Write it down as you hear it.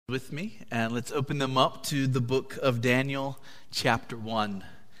with me, and let's open them up to the book of Daniel, chapter 1.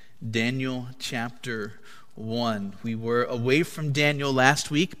 Daniel, chapter 1. We were away from Daniel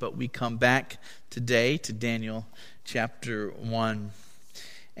last week, but we come back today to Daniel, chapter 1.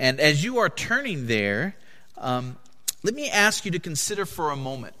 And as you are turning there, let me ask you to consider for a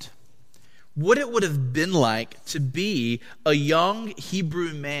moment what it would have been like to be a young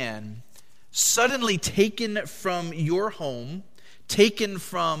Hebrew man suddenly taken from your home, taken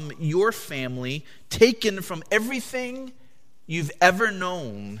from your family, taken from everything you've ever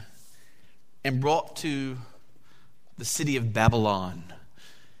known, and brought to the city of Babylon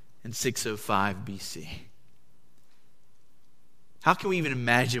in 605 BC. How can we even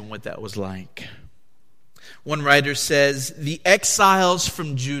imagine what that was like? One writer says, the exiles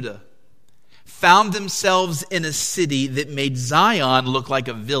from Judah found themselves in a city that made Zion look like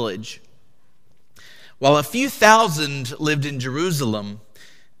a village. While a few thousand lived in Jerusalem,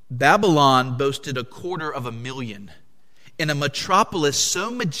 Babylon boasted 250,000 in a metropolis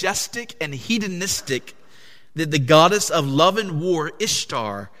so majestic and hedonistic that the goddess of love and war,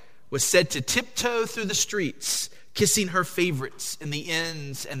 Ishtar, was said to tiptoe through the streets, kissing her favorites in the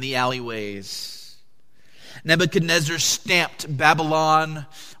inns and the alleyways. Nebuchadnezzar stamped Babylon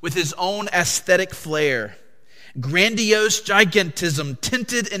with his own aesthetic flair. Grandiose gigantism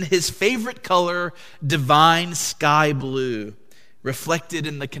tinted in his favorite color, divine sky blue, reflected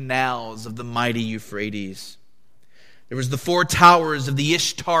in the canals of the mighty Euphrates. There was the 4 towers of the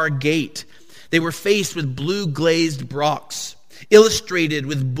Ishtar Gate. They were faced with blue glazed brocks, illustrated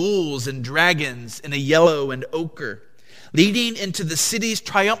with bulls and dragons in a yellow and ochre, leading into the city's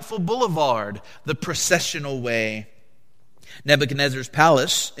triumphal boulevard, the processional way. Nebuchadnezzar's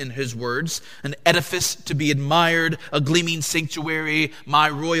palace, in his words, an edifice to be admired, a gleaming sanctuary, my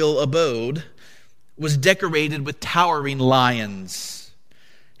royal abode, was decorated with towering lions.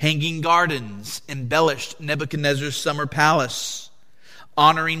 Hanging gardens embellished Nebuchadnezzar's summer palace.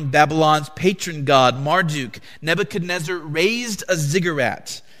 Honoring Babylon's patron god, Marduk, Nebuchadnezzar raised a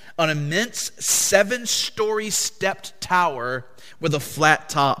ziggurat, an immense 7-story stepped tower with a flat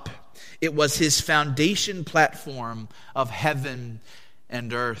top. It was his foundation platform of heaven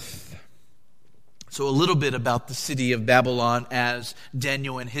and earth. So a little bit about the city of Babylon as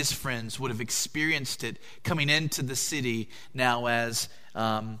Daniel and his friends would have experienced it coming into the city now as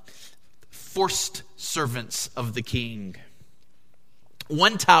forced servants of the king.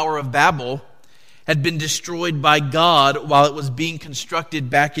 One tower of Babel had been destroyed by God while it was being constructed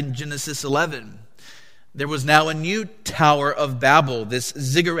back in Genesis 11. There was now a new Tower of Babel, this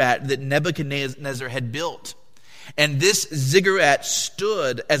ziggurat that Nebuchadnezzar had built. And this ziggurat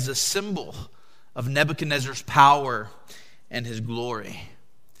stood as a symbol of Nebuchadnezzar's power and his glory.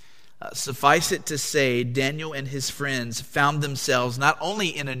 Suffice it to say, Daniel and his friends found themselves not only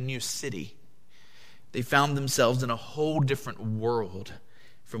in a new city, they found themselves in a whole different world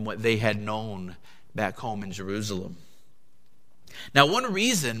from what they had known back home in Jerusalem. Now, one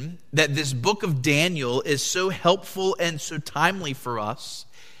reason that this book of Daniel is so helpful and so timely for us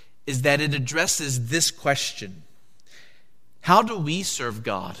is that it addresses this question. How do we serve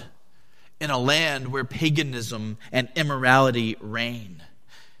God in a land where paganism and immorality reign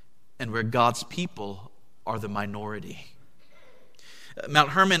and where God's people are the minority? Mount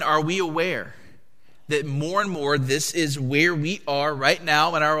Hermon, are we aware that more and more this is where we are right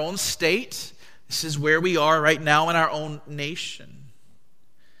now in our own state? This is where we are right now in our own nation.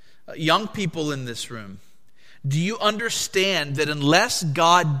 Young people in this room, do you understand that unless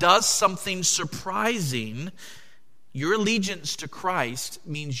God does something surprising, your allegiance to Christ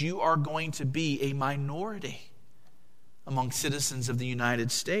means you are going to be a minority among citizens of the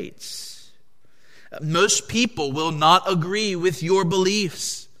United States? Most people will not agree with your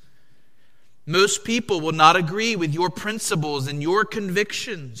beliefs. Most people will not agree with your principles and your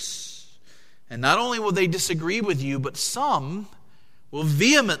convictions. And not only will they disagree with you, but some will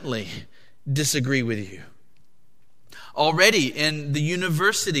vehemently disagree with you. Already in the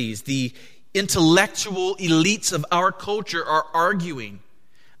universities, the intellectual elites of our culture are arguing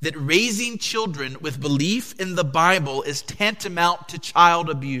that raising children with belief in the Bible is tantamount to child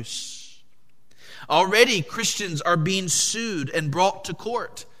abuse. Already Christians are being sued and brought to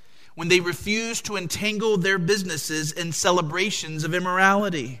court when they refuse to entangle their businesses in celebrations of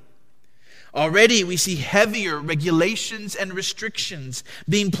immorality. Already we see heavier regulations and restrictions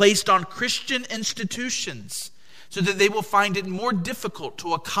being placed on Christian institutions so that they will find it more difficult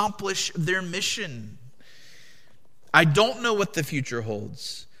to accomplish their mission. I don't know what the future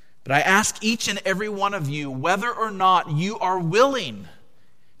holds, but I ask each and every one of you whether or not you are willing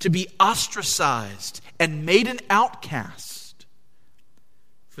to be ostracized and made an outcast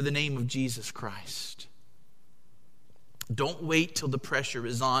for the name of Jesus Christ. Don't wait till the pressure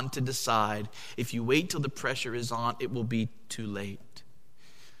is on to decide. If you wait till the pressure is on, it will be too late.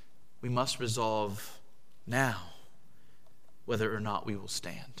 We must resolve now whether or not we will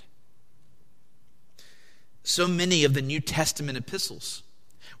stand. So many of the New Testament epistles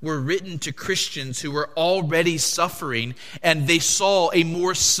were written to Christians who were already suffering, and they saw a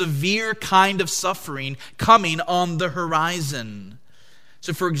more severe kind of suffering coming on the horizon.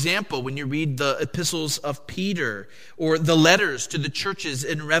 So, for example, when you read the epistles of Peter or the letters to the churches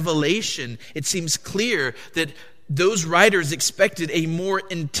in Revelation, it seems clear that those writers expected a more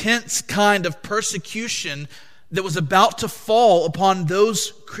intense kind of persecution that was about to fall upon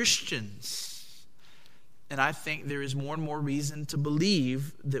those Christians. And I think there is more and more reason to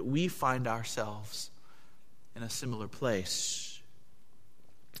believe that we find ourselves in a similar place.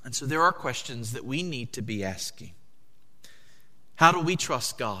 And so there are questions that we need to be asking. How do we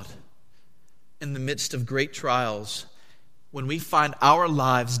trust God in the midst of great trials when we find our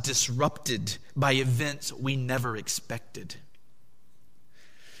lives disrupted by events we never expected?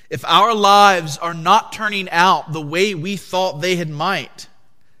 If our lives are not turning out the way we thought they might,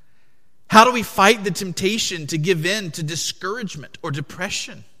 how do we fight the temptation to give in to discouragement or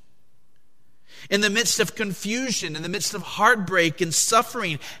depression? In the midst of confusion, in the midst of heartbreak and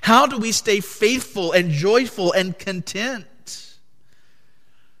suffering, how do we stay faithful and joyful and content?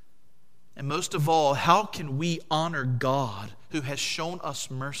 And most of all, how can we honor God who has shown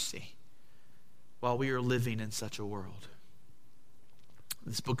us mercy while we are living in such a world?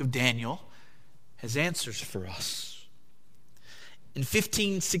 This book of Daniel has answers for us. In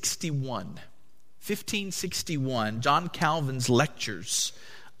 1561, John Calvin's lectures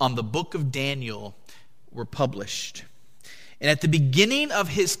on the book of Daniel were published. And at the beginning of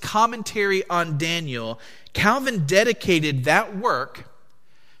his commentary on Daniel, Calvin dedicated that work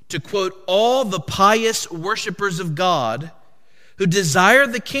to quote all the pious worshipers of God who desire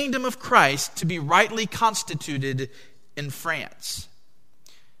the kingdom of Christ to be rightly constituted in France.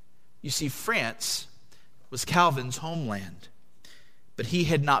 You see, France was Calvin's homeland, but he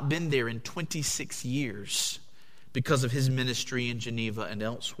had not been there in 26 years because of his ministry in Geneva and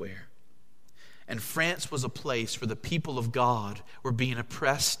elsewhere. And France was a place where the people of God were being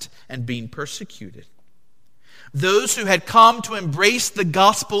oppressed and being persecuted. Those who had come to embrace the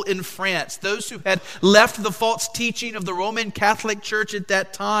gospel in France, those who had left the false teaching of the Roman Catholic Church at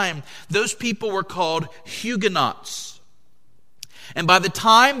that time, those people were called Huguenots. And by the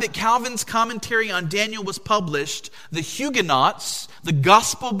time that Calvin's commentary on Daniel was published, the Huguenots, the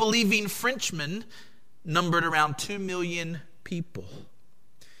gospel-believing Frenchmen, numbered around 2 million people.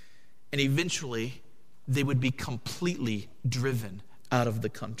 And eventually, they would be completely driven out of the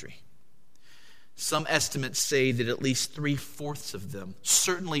country. Some estimates say that at least 3/4 of them,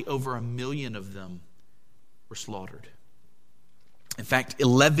 certainly over 1 million of them, were slaughtered. In fact,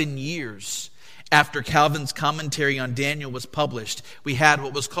 11 years after Calvin's commentary on Daniel was published, we had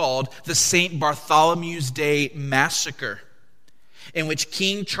what was called the St. Bartholomew's Day Massacre, in which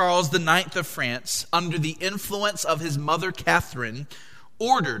King Charles IX of France, under the influence of his mother Catherine,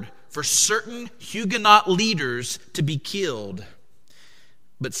 ordered for certain Huguenot leaders to be killed.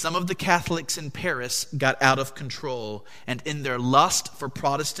 But some of the Catholics in Paris got out of control, and in their lust for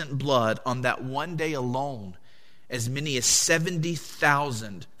Protestant blood, on that one day alone, as many as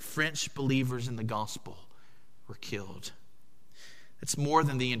 70,000 French believers in the gospel were killed. That's more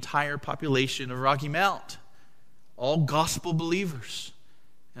than the entire population of Rocky Mount. All gospel believers,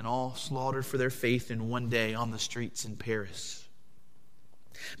 and all slaughtered for their faith in one day on the streets in Paris.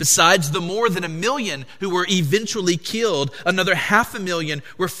 Besides the more than 1 million who were eventually killed, another 500,000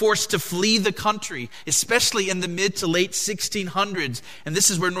 were forced to flee the country, especially in the mid to late 1600s. And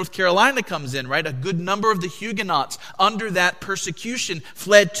this is where North Carolina comes in, right? A good number of the Huguenots under that persecution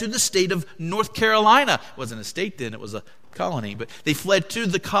fled to the state of North Carolina. It wasn't a state then, it was a colony, but they fled to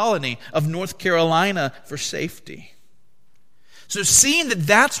the colony of North Carolina for safety. So seeing that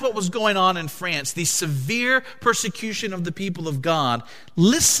that's what was going on in France, the severe persecution of the people of God,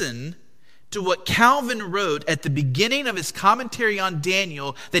 listen to what Calvin wrote at the beginning of his commentary on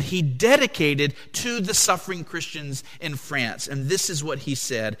Daniel that he dedicated to the suffering Christians in France. And this is what he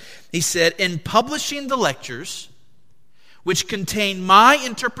said. He said, "In publishing the lectures, which contain my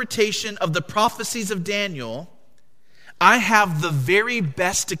interpretation of the prophecies of Daniel, I have the very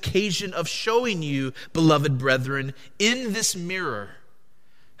best occasion of showing you, beloved brethren, in this mirror,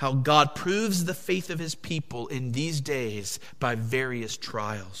 how God proves the faith of his people in these days by various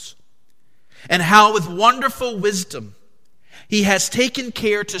trials, and how with wonderful wisdom he has taken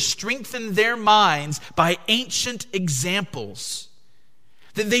care to strengthen their minds by ancient examples,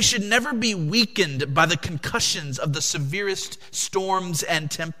 that they should never be weakened by the concussions of the severest storms and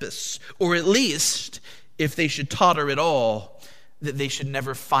tempests, or at least, if they should totter at all, that they should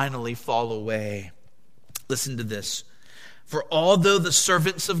never finally fall away. Listen to this. For although the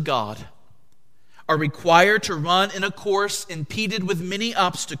servants of God are required to run in a course impeded with many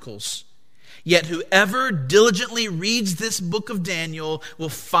obstacles, yet whoever diligently reads this book of Daniel will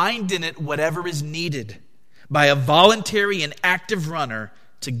find in it whatever is needed by a voluntary and active runner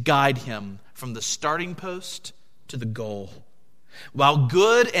to guide him from the starting post to the goal. While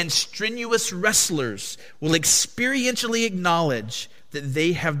good and strenuous wrestlers will experientially acknowledge that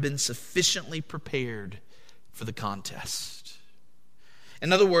they have been sufficiently prepared for the contest.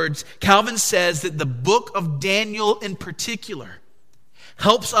 In other words, Calvin says that the book of Daniel in particular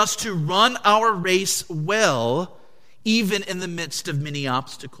helps us to run our race well, even in the midst of many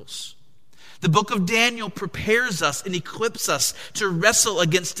obstacles. The book of Daniel prepares us and equips us to wrestle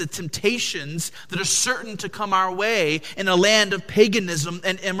against the temptations that are certain to come our way in a land of paganism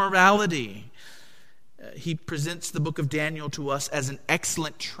and immorality. He presents the book of Daniel to us as an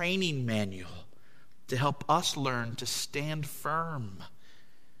excellent training manual to help us learn to stand firm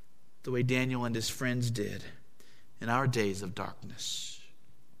the way Daniel and his friends did in our days of darkness.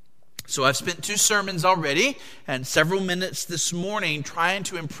 So I've spent 2 sermons already and several minutes this morning trying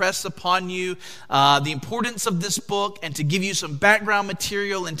to impress upon you the importance of this book and to give you some background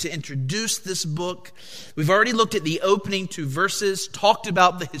material and to introduce this book. We've already looked at the opening 2 verses, talked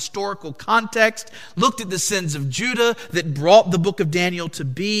about the historical context, looked at the sins of Judah that brought the book of Daniel to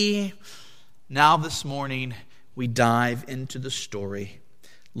be. Now this morning we dive into the story,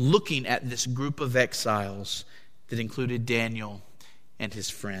 looking at this group of exiles that included Daniel and his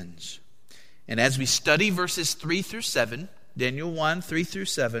friends. And as we study verses 3 through 7, Daniel 1, 3 through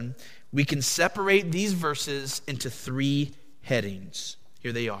 7, we can separate these verses into 3 headings.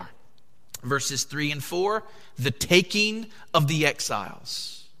 Here they are. Verses 3 and 4, the taking of the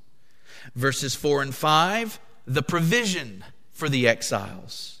exiles. Verses 4 and 5, the provision for the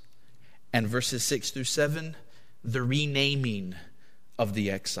exiles. And verses 6 through 7, the renaming of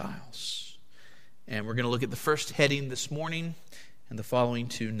the exiles. And we're going to look at the first heading this morning and the following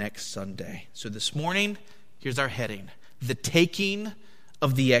 2 next Sunday. So this morning, here's our heading: the taking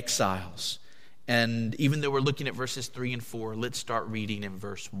of the exiles. And even though we're looking at verses 3 and 4, let's start reading in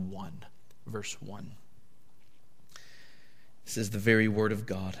verse 1. Verse 1. This is the very word of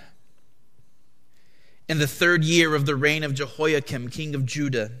God. In the 3rd year of the reign of Jehoiakim, king of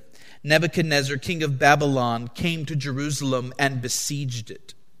Judah, Nebuchadnezzar, king of Babylon, came to Jerusalem and besieged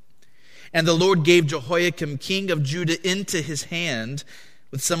it. And the Lord gave Jehoiakim, king of Judah, into his hand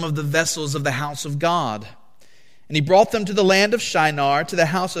with some of the vessels of the house of God. And he brought them to the land of Shinar, to the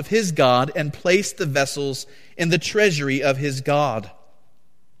house of his God, and placed the vessels in the treasury of his God.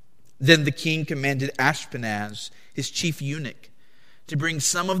 Then the king commanded Ashpenaz, his chief eunuch, to bring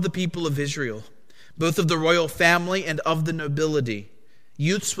some of the people of Israel, both of the royal family and of the nobility,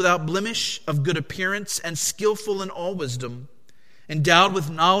 youths without blemish, of good appearance, and skillful in all wisdom, endowed with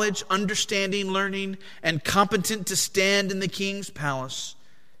knowledge, understanding, learning, and competent to stand in the king's palace,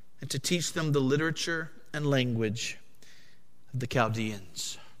 and to teach them the literature and language of the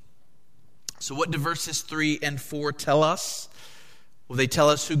Chaldeans. So what do verses 3 and 4 tell us? Well, they tell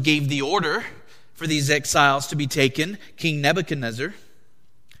us who gave the order for these exiles to be taken, King Nebuchadnezzar.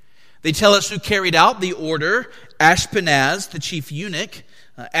 They tell us who carried out the order, Ashpenaz, the chief eunuch.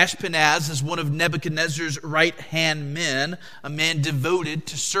 Ashpenaz is one of Nebuchadnezzar's right-hand men, a man devoted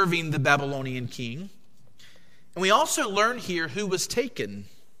to serving the Babylonian king. And we also learn here who was taken.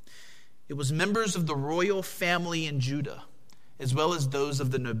 It was members of the royal family in Judah, as well as those of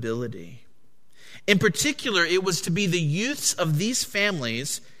the nobility. In particular, it was to be the youths of these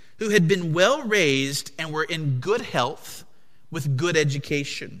families who had been well raised and were in good health with good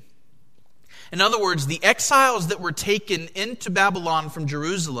education. In other words, the exiles that were taken into Babylon from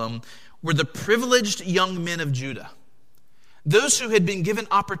Jerusalem were the privileged young men of Judah. Those who had been given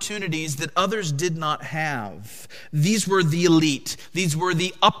opportunities that others did not have. These were the elite. These were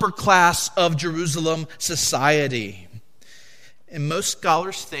the upper class of Jerusalem society. And most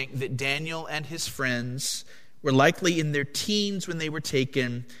scholars think that Daniel and his friends were likely in their teens when they were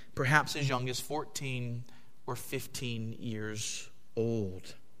taken, perhaps as young as 14 or 15 years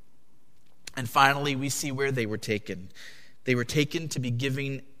old. And finally, we see where they were taken. They were taken to be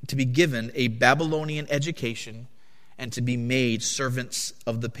given a Babylonian education and to be made servants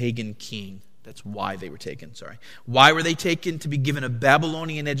of the pagan king. That's why they were taken, Why were they taken? To be given a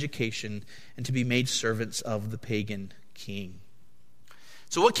Babylonian education and to be made servants of the pagan king.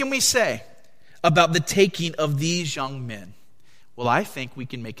 So what can we say about the taking of these young men? Well, I think we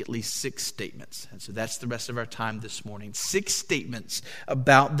can make at least 6 statements. And so that's the rest of our time this morning. 6 statements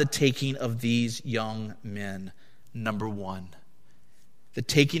about the taking of these young men. Number 1, the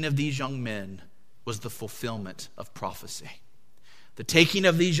taking of these young men was the fulfillment of prophecy. The taking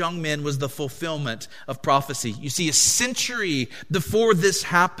of these young men was the fulfillment of prophecy. You see, a century before this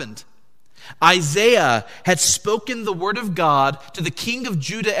happened, Isaiah had spoken the word of God to the king of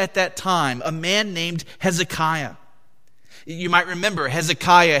Judah at that time, a man named Hezekiah. You might remember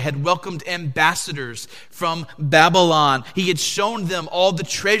Hezekiah had welcomed ambassadors from Babylon. He had shown them all the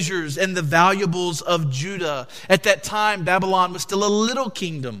treasures and the valuables of Judah. At that time, Babylon was still a little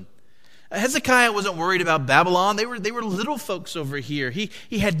kingdom. Hezekiah wasn't worried about Babylon. They were little folks over here. He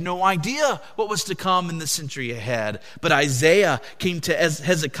had no idea what was to come in the century ahead. But Isaiah came to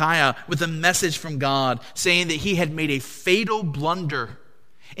Hezekiah with a message from God saying that he had made a fatal blunder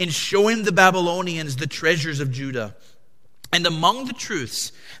in showing the Babylonians the treasures of Judah. And among the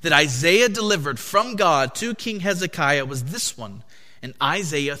truths that Isaiah delivered from God to King Hezekiah was this one in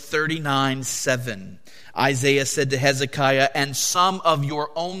Isaiah 39:7. Isaiah said to Hezekiah, "And some of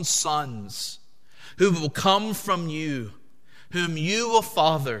your own sons who will come from you, whom you will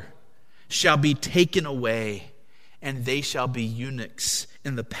father, shall be taken away, and they shall be eunuchs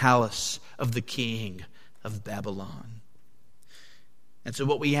in the palace of the king of Babylon." And so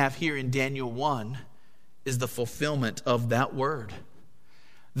what we have here in Daniel 1 is the fulfillment of that word.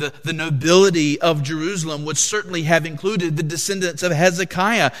 The nobility of Jerusalem would certainly have included the descendants of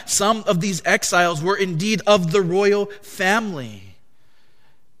Hezekiah. Some of these exiles were indeed of the royal family.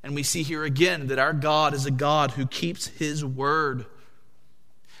 And we see here again that our God is a God who keeps his word.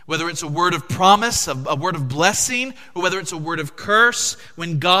 Whether it's a word of promise, a word of blessing, or whether it's a word of curse,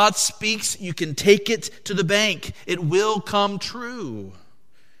 when God speaks, you can take it to the bank. It will come true.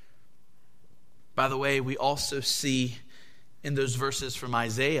 By the way, we also see in those verses from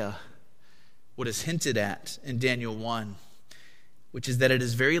Isaiah what is hinted at in Daniel 1, which is that it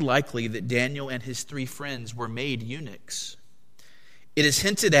is very likely that Daniel and his 3 friends were made eunuchs. It is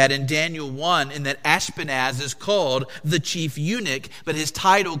hinted at in Daniel 1 in that Ashpenaz is called the chief eunuch, but his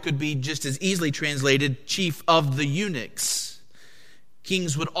title could be just as easily translated chief of the eunuchs.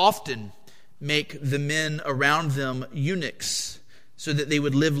 Kings would often make the men around them eunuchs, so that they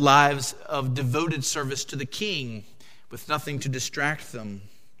would live lives of devoted service to the king with nothing to distract them.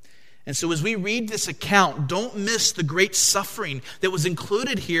 And so as we read this account, don't miss the great suffering that was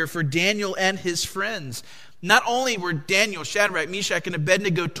included here for Daniel and his friends. Not only were Daniel, Shadrach, Meshach, and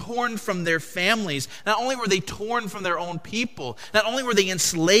Abednego torn from their families, not only were they torn from their own people, not only were they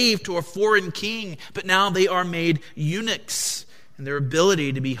enslaved to a foreign king, but now they are made eunuchs. And their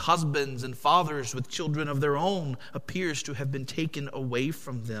ability to be husbands and fathers with children of their own appears to have been taken away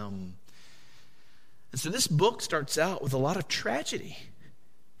from them. And so this book starts out with a lot of tragedy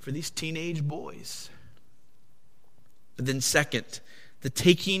for these teenage boys. But then second, the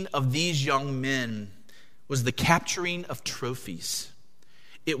taking of these young men was the capturing of trophies.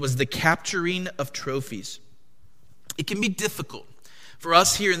 It was the capturing of trophies. It can be difficult for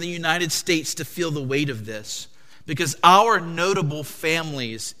us here in the United States to feel the weight of this, because our notable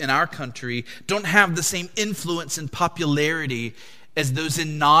families in our country don't have the same influence and popularity as those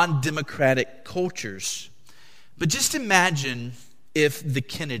in non-democratic cultures. But just imagine if the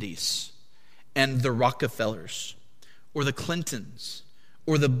Kennedys and the Rockefellers or the Clintons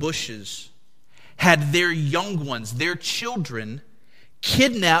or the Bushes had their young ones, their children,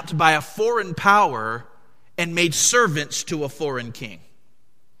 kidnapped by a foreign power and made servants to a foreign king.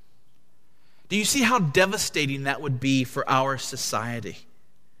 Do you see how devastating that would be for our society?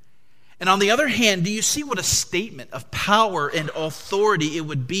 And on the other hand, do you see what a statement of power and authority it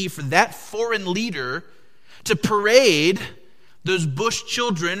would be for that foreign leader to parade those Bush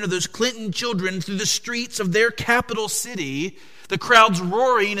children or those Clinton children through the streets of their capital city, the crowds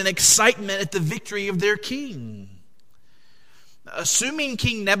roaring in excitement at the victory of their king? Assuming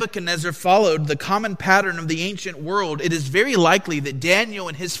King Nebuchadnezzar followed the common pattern of the ancient world, it is very likely that Daniel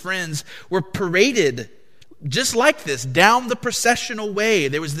and his friends were paraded just like this down the processional way.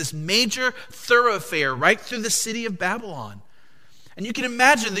 There was this major thoroughfare right through the city of Babylon. And you can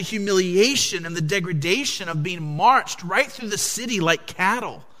imagine the humiliation and the degradation of being marched right through the city like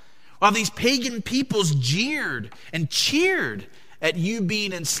cattle, while these pagan peoples jeered and cheered at you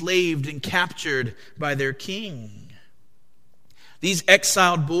being enslaved and captured by their king. These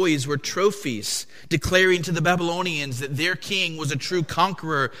exiled boys were trophies, declaring to the Babylonians that their king was a true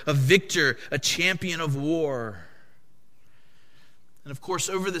conqueror, a victor, a champion of war. And of course,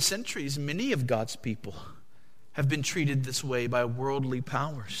 over the centuries, many of God's people have been treated this way by worldly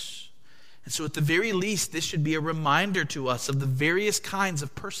powers. And so at the very least, this should be a reminder to us of the various kinds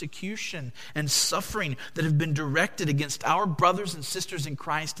of persecution and suffering that have been directed against our brothers and sisters in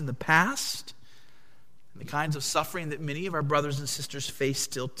Christ in the past, and the kinds of suffering that many of our brothers and sisters face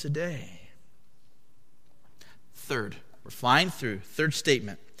still today. Third, we're flying through. Third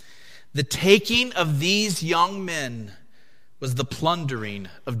statement. The taking of these young men was the plundering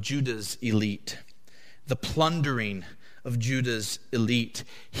of Judah's elite. The plundering of Judah's elite.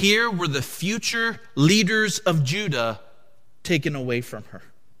 Here were the future leaders of Judah taken away from her.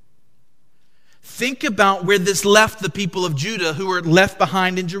 Think about where this left the people of Judah who were left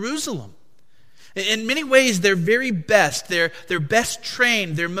behind in Jerusalem. In many ways, their very best, their best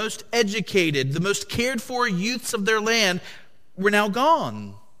trained, their most educated, the most cared for youths of their land were now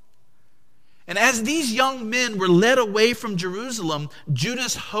gone. And as these young men were led away from Jerusalem,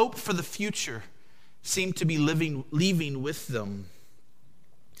 Judah's hope for the future seemed to be leaving with them.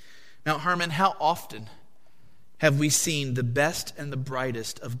 Mount Hermon, how often have we seen the best and the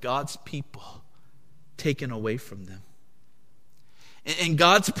brightest of God's people taken away from them? In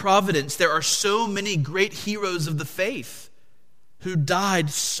God's providence, there are so many great heroes of the faith who died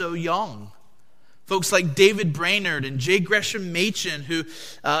so young. Folks like David Brainerd and J. Gresham Machen, who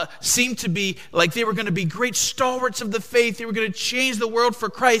seemed to be like they were going to be great stalwarts of the faith. They were going to change the world for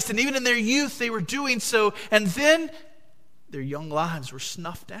Christ. And even in their youth, they were doing so. And then their young lives were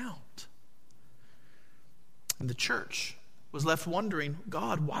snuffed out. And the church was left wondering,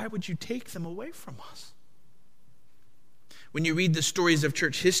 God, why would you take them away from us? When you read the stories of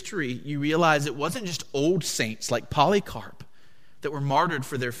church history, you realize it wasn't just old saints like Polycarp that were martyred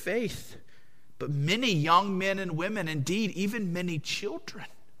for their faith. But many young men and women, indeed, even many children,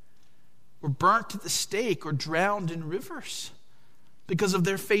 were burnt at the stake or drowned in rivers because of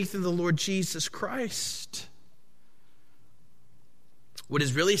their faith in the Lord Jesus Christ. What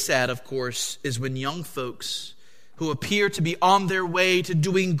is really sad, of course, is when young folks who appear to be on their way to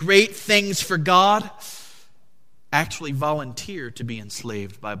doing great things for God actually volunteer to be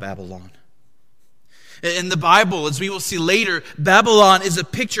enslaved by Babylon. In the Bible, as we will see later, Babylon is a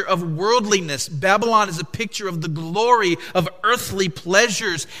picture of worldliness. Babylon is a picture of the glory of earthly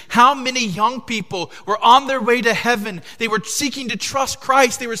pleasures. How many young people were on their way to heaven? They were seeking to trust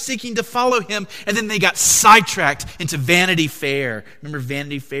Christ. They were seeking to follow Him. And then they got sidetracked into Vanity Fair. Remember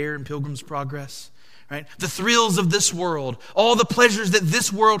Vanity Fair in Pilgrim's Progress? Right? The thrills of this world, all the pleasures that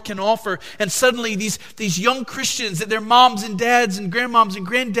this world can offer. And suddenly these young Christians, that their moms and dads and grandmoms and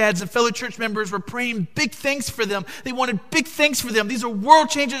granddads and fellow church members were praying big things for them. They wanted big things for them. These are world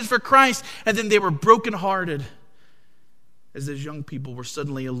changers for Christ. And then they were brokenhearted as those young people were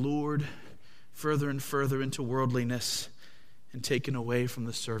suddenly allured further and further into worldliness and taken away from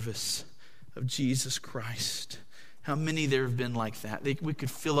the service of Jesus Christ. How many there have been like that? We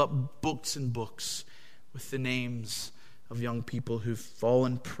could fill up books and books with the names of young people who've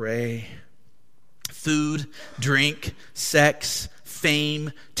fallen prey. Food, drink, sex,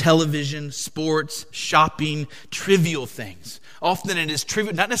 fame, television, sports, shopping, trivial things. Often it is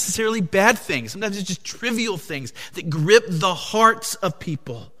trivial, not necessarily bad things. Sometimes it's just trivial things that grip the hearts of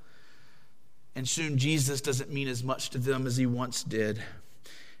people. And soon Jesus doesn't mean as much to them as He once did.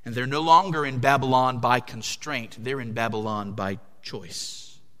 And they're no longer in Babylon by constraint. They're in Babylon by choice.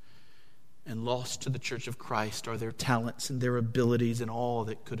 And lost to the church of Christ are their talents and their abilities and all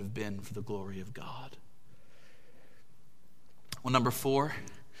that could have been for the glory of God. Well, number 4,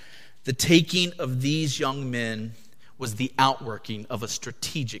 the taking of these young men was the outworking of a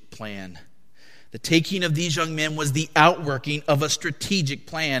strategic plan. The taking of these young men was the outworking of a strategic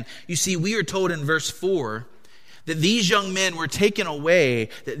plan. You see, we are told in verse 4 that these young men were taken away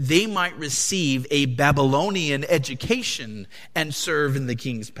that they might receive a Babylonian education and serve in the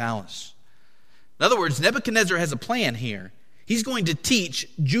king's palace. In other words, Nebuchadnezzar has a plan here. He's going to teach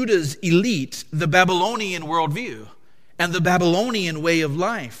Judah's elite the Babylonian worldview and the Babylonian way of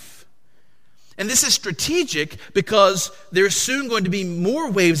life. And this is strategic because there's soon going to be more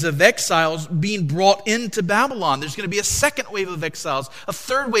waves of exiles being brought into Babylon. There's going to be a second wave of exiles, a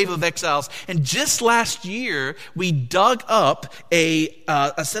third wave of exiles. And just last year, we dug up a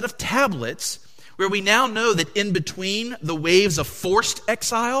set of tablets where we now know that in between the waves of forced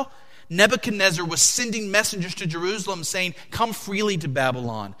exile, Nebuchadnezzar was sending messengers to Jerusalem saying, come freely to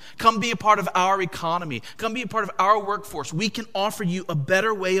Babylon. Come be a part of our economy. Come be a part of our workforce. We can offer you a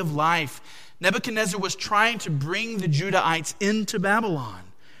better way of life. Nebuchadnezzar was trying to bring the Judahites into Babylon.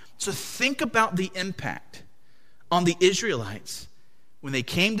 So think about the impact on the Israelites when they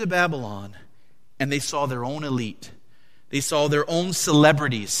came to Babylon and they saw their own elite. They saw their own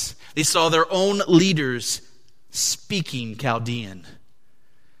celebrities. They saw their own leaders speaking Chaldean.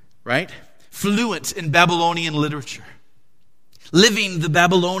 Right? fluent in Babylonian literature, living the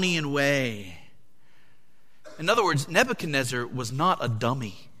Babylonian way. In other words, Nebuchadnezzar was not a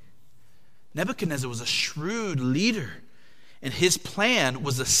dummy. Nebuchadnezzar was a shrewd leader, and his plan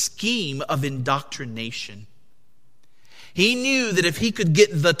was a scheme of indoctrination. He knew that if he could get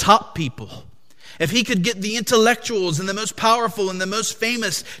the top people, if he could get the intellectuals and the most powerful and the most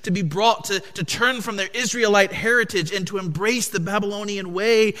famous to be brought to turn from their Israelite heritage and to embrace the Babylonian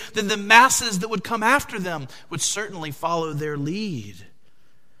way, then the masses that would come after them would certainly follow their lead.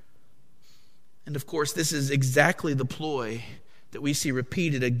 And of course, this is exactly the ploy that we see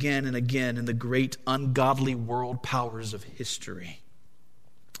repeated again and again in the great ungodly world powers of history.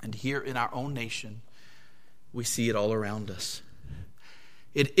 And here in our own nation, we see it all around us.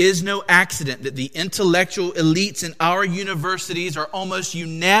 It is no accident that the intellectual elites in our universities are almost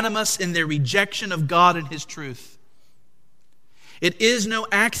unanimous in their rejection of God and His truth. It is no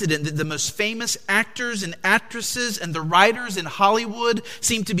accident that the most famous actors and actresses and the writers in Hollywood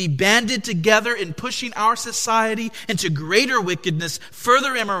seem to be banded together in pushing our society into greater wickedness,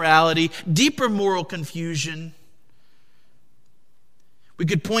 further immorality, deeper moral confusion. We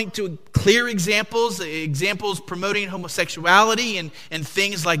could point to clear examples promoting homosexuality and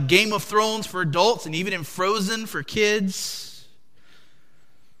things like Game of Thrones for adults and even in Frozen for kids.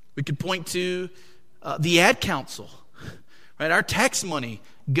 We could point to the ad council. Right? Our tax money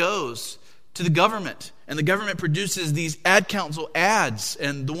goes to the government, and the government produces these ad council ads.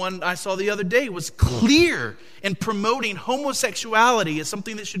 And the one I saw the other day was clear in promoting homosexuality as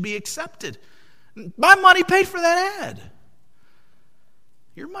something that should be accepted. My money paid for that ad.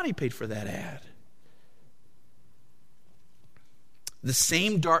 Your money paid for that ad. The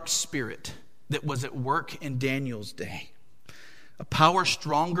same dark spirit that was at work in Daniel's day, a power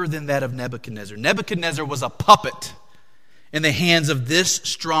stronger than that of Nebuchadnezzar. Nebuchadnezzar was a puppet in the hands of this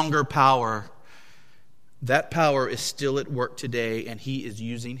stronger power. That power is still at work today, and he is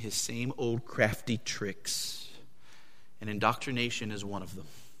using his same old crafty tricks. And indoctrination is one of them.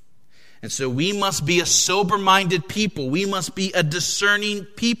 And so we must be a sober-minded people. We must be a discerning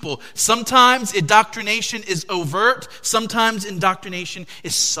people. Sometimes indoctrination is overt. Sometimes indoctrination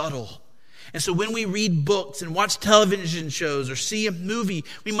is subtle. And so when we read books and watch television shows or see a movie,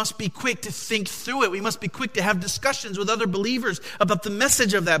 we must be quick to think through it. We must be quick to have discussions with other believers about the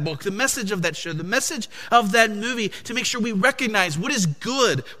message of that book, the message of that show, the message of that movie, to make sure we recognize what is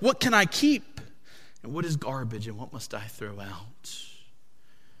good, what can I keep, and what is garbage, and what must I throw out.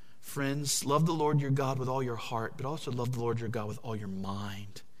 Friends, love the Lord your God with all your heart, but also love the Lord your God with all your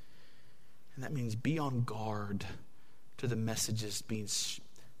mind. And that means be on guard to the messages being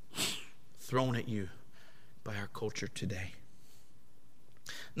thrown at you by our culture today.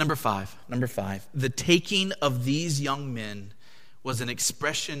 Number five, the taking of these young men was an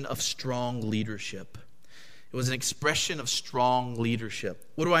expression of strong leadership. It was an expression of strong leadership.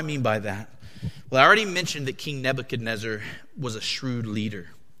 What do I mean by that? Well, I already mentioned that King Nebuchadnezzar was a shrewd leader.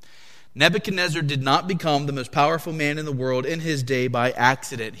 Nebuchadnezzar did not become the most powerful man in the world in his day by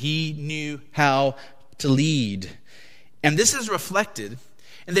accident. He knew how to lead. And this is reflected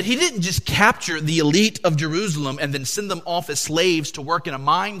in that he didn't just capture the elite of Jerusalem and then send them off as slaves to work in a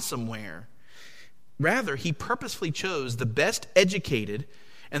mine somewhere. Rather, he purposefully chose the best educated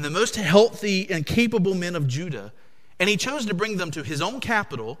and the most healthy and capable men of Judah, and he chose to bring them to his own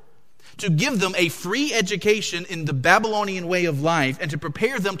capital, to give them a free education in the Babylonian way of life, and to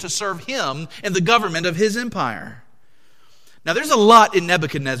prepare them to serve him in the government of his empire. Now, there's a lot in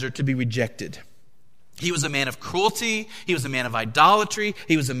Nebuchadnezzar to be rejected. He was a man of cruelty. He was a man of idolatry.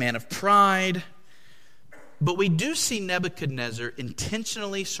 He was a man of pride. But we do see Nebuchadnezzar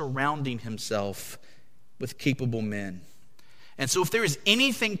intentionally surrounding himself with capable men. And so if there is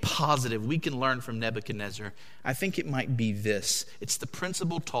anything positive we can learn from Nebuchadnezzar, I think it might be this. It's the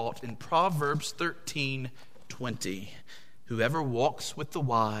principle taught in Proverbs 13:20. Whoever walks with the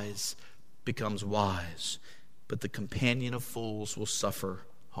wise becomes wise, but the companion of fools will suffer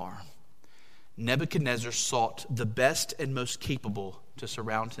harm. Nebuchadnezzar sought the best and most capable to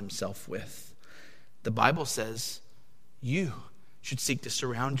surround himself with. The Bible says you should seek to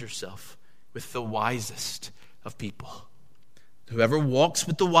surround yourself with the wisest of people. Whoever walks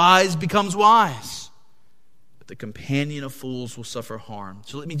with the wise becomes wise, but the companion of fools will suffer harm.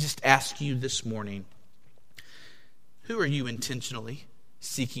 So let me just ask you this morning, who are you intentionally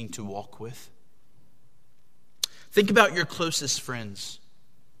seeking to walk with? Think about your closest friends.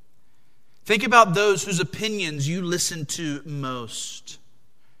 Think about those whose opinions you listen to most.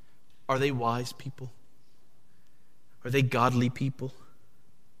 Are they wise people? Are they godly people?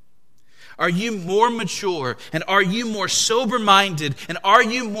 Are you more mature? And are you more sober-minded? And are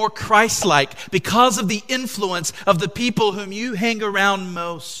you more Christ-like because of the influence of the people whom you hang around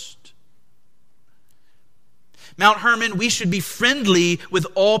most? Mount Hermon, we should be friendly with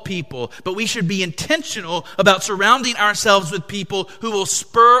all people, but we should be intentional about surrounding ourselves with people who will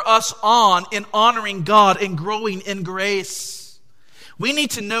spur us on in honoring God and growing in grace. We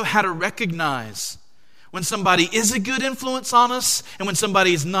need to know how to recognize when somebody is a good influence on us and when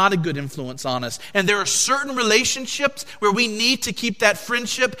somebody is not a good influence on us. And there are certain relationships where we need to keep that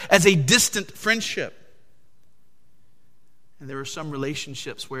friendship as a distant friendship. And there are some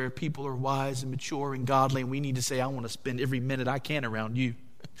relationships where people are wise and mature and godly, and we need to say, I want to spend every minute I can around you.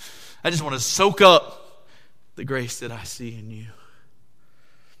 I just want to soak up the grace that I see in you.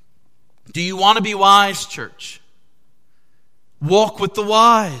 Do you want to be wise, church? Walk with the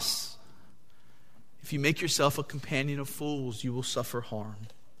wise. If you make yourself a companion of fools, you will suffer harm.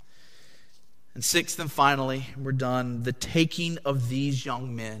 And sixth and finally, we're done. The taking of these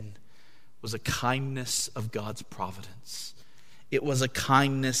young men was a kindness of God's providence. It was a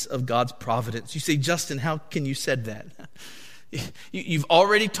kindness of God's providence. You say, Justin, how can you said that? You've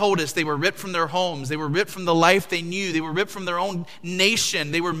already told us they were ripped from their homes. They were ripped from the life they knew. They were ripped from their own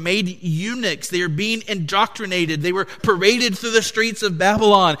nation. They were made eunuchs. They were being indoctrinated. They were paraded through the streets of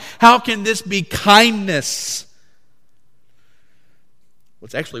Babylon. How can this be kindness? Well,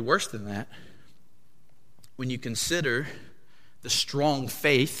 it's actually worse than that. When you consider the strong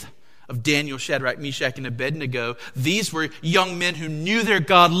faith of Daniel, Shadrach, Meshach, and Abednego, these were young men who knew their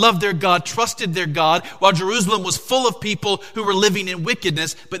God, loved their God, trusted their God, while Jerusalem was full of people who were living in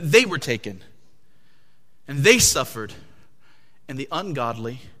wickedness, but they were taken. And they suffered. And the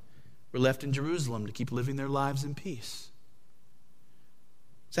ungodly were left in Jerusalem to keep living their lives in peace.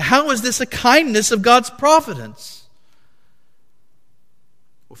 So how is this a kindness of God's providence?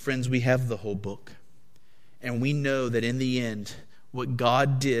 Well, friends, we have the whole book. And we know that in the end, what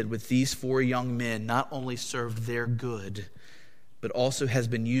God did with these four young men not only served their good, but also has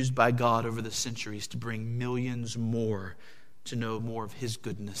been used by God over the centuries to bring millions more to know more of His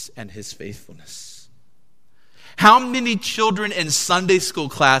goodness and His faithfulness. How many children in Sunday school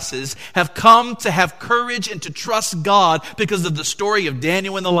classes have come to have courage and to trust God because of the story of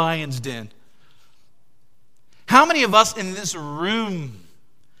Daniel in the lion's den? How many of us in this room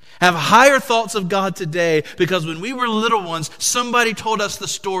have higher thoughts of God today because when we were little ones, somebody told us the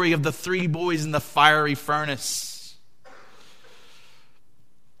story of the three boys in the fiery furnace?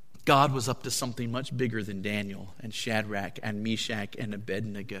 God was up to something much bigger than Daniel and Shadrach and Meshach and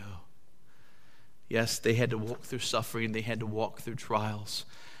Abednego. Yes, they had to walk through suffering, they had to walk through trials,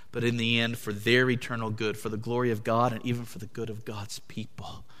 but in the end, for their eternal good, for the glory of God and even for the good of God's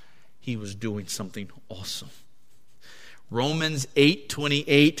people, He was doing something awesome. Romans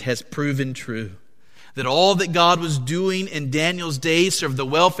 8:28 has proven true that all that God was doing in Daniel's days served the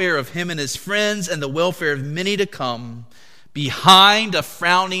welfare of him and his friends and the welfare of many to come. Behind a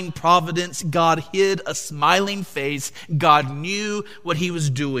frowning providence, God hid a smiling face. God knew what He was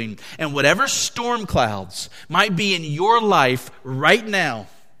doing. And whatever storm clouds might be in your life right now,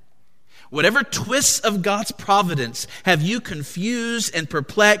 whatever twists of God's providence have you confused and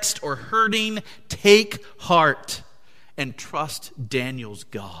perplexed or hurting, take heart. And trust Daniel's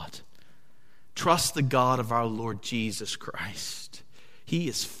God. Trust the God of our Lord Jesus Christ. He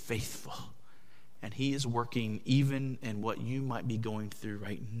is faithful. And He is working even in what you might be going through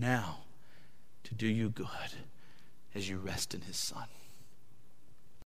right now to do you good as you rest in His Son.